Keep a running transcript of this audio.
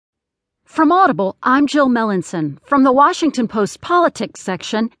From Audible, I'm Jill Mellinson. From the Washington Post Politics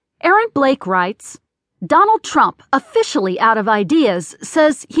section, Aaron Blake writes, Donald Trump, officially out of ideas,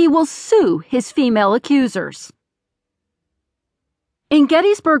 says he will sue his female accusers. In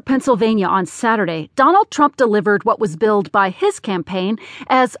Gettysburg, Pennsylvania on Saturday, Donald Trump delivered what was billed by his campaign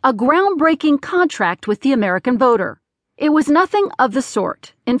as a groundbreaking contract with the American voter. It was nothing of the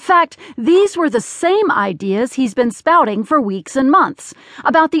sort. In fact, these were the same ideas he's been spouting for weeks and months.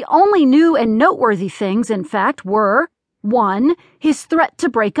 About the only new and noteworthy things, in fact, were 1. His threat to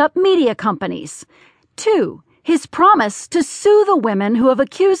break up media companies. 2. His promise to sue the women who have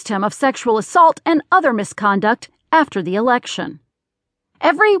accused him of sexual assault and other misconduct after the election.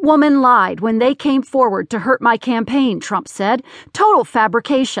 Every woman lied when they came forward to hurt my campaign, Trump said. Total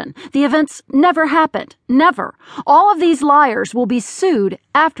fabrication. The events never happened. Never. All of these liars will be sued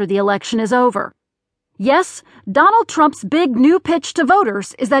after the election is over. Yes, Donald Trump's big new pitch to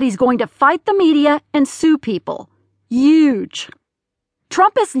voters is that he's going to fight the media and sue people. Huge.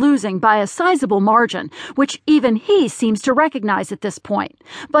 Trump is losing by a sizable margin, which even he seems to recognize at this point.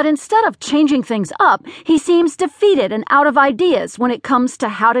 But instead of changing things up, he seems defeated and out of ideas when it comes to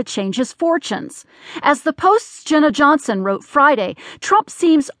how to change his fortunes. As the Post's Jenna Johnson wrote Friday, Trump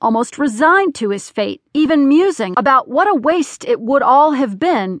seems almost resigned to his fate, even musing about what a waste it would all have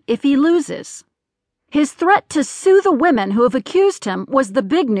been if he loses. His threat to sue the women who have accused him was the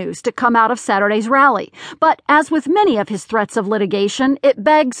big news to come out of Saturday's rally. But as with many of his threats of litigation, it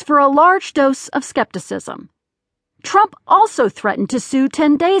begs for a large dose of skepticism. Trump also threatened to sue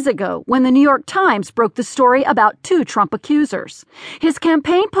 10 days ago when the New York Times broke the story about 2 Trump accusers. His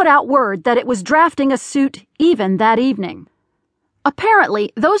campaign put out word that it was drafting a suit even that evening.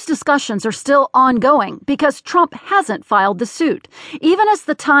 Apparently, those discussions are still ongoing because Trump hasn't filed the suit, even as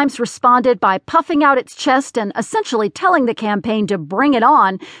the Times responded by puffing out its chest and essentially telling the campaign to bring it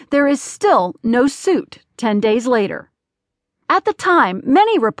on. There is still no suit 10 days later. At the time,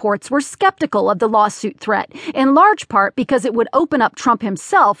 many reports were skeptical of the lawsuit threat, in large part because it would open up Trump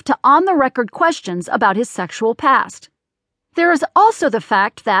himself to on-the-record questions about his sexual past. There is also the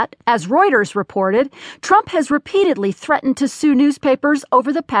fact that, as Reuters reported, Trump has repeatedly threatened to sue newspapers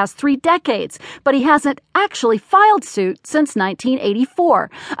over the past 3 decades, but he hasn't actually filed suit since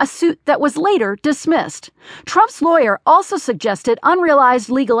 1984, a suit that was later dismissed. Trump's lawyer also suggested unrealized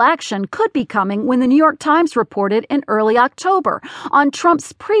legal action could be coming when the New York Times reported in early October on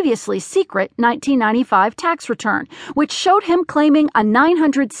Trump's previously secret 1995 tax return, which showed him claiming a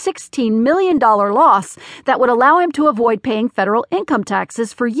 $916 million loss that would allow him to avoid paying federal income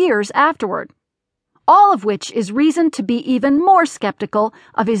taxes for years afterward. All of which is reason to be even more skeptical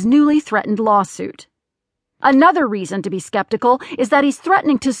of his newly threatened lawsuit. Another reason to be skeptical is that he's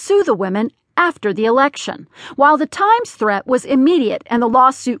threatening to sue the women after the election. While the Times threat was immediate and the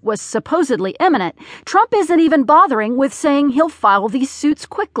lawsuit was supposedly imminent, Trump isn't even bothering with saying he'll file these suits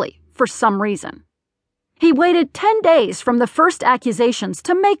quickly for some reason. He waited 10 days from the first accusations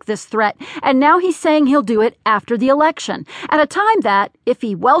to make this threat, and now he's saying he'll do it after the election, at a time that, if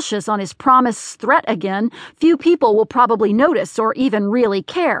he welshes on his promised threat again, few people will probably notice or even really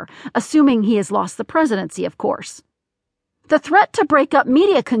care, assuming he has lost the presidency, of course. The threat to break up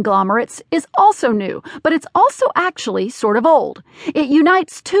media conglomerates is also new, but it's also actually sort of old. It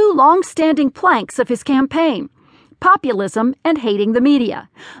unites 2 long-standing planks of his campaign: populism and hating the media.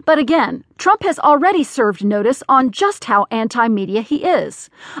 But again, Trump has already served notice on just how anti-media he is.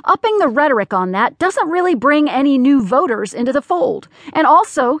 Upping the rhetoric on that doesn't really bring any new voters into the fold. And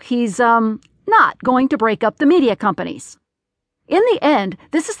also, he's, not going to break up the media companies. In the end,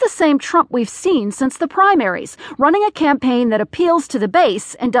 this is the same Trump we've seen since the primaries, running a campaign that appeals to the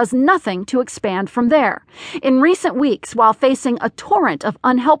base and does nothing to expand from there. In recent weeks, while facing a torrent of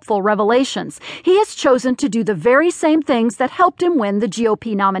unhelpful revelations, he has chosen to do the very same things that helped him win the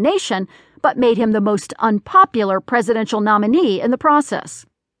GOP nomination, but made him the most unpopular presidential nominee in the process.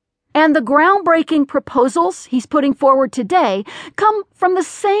 And the groundbreaking proposals he's putting forward today come from the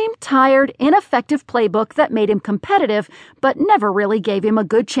same tired, ineffective playbook that made him competitive but never really gave him a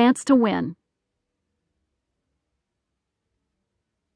good chance to win.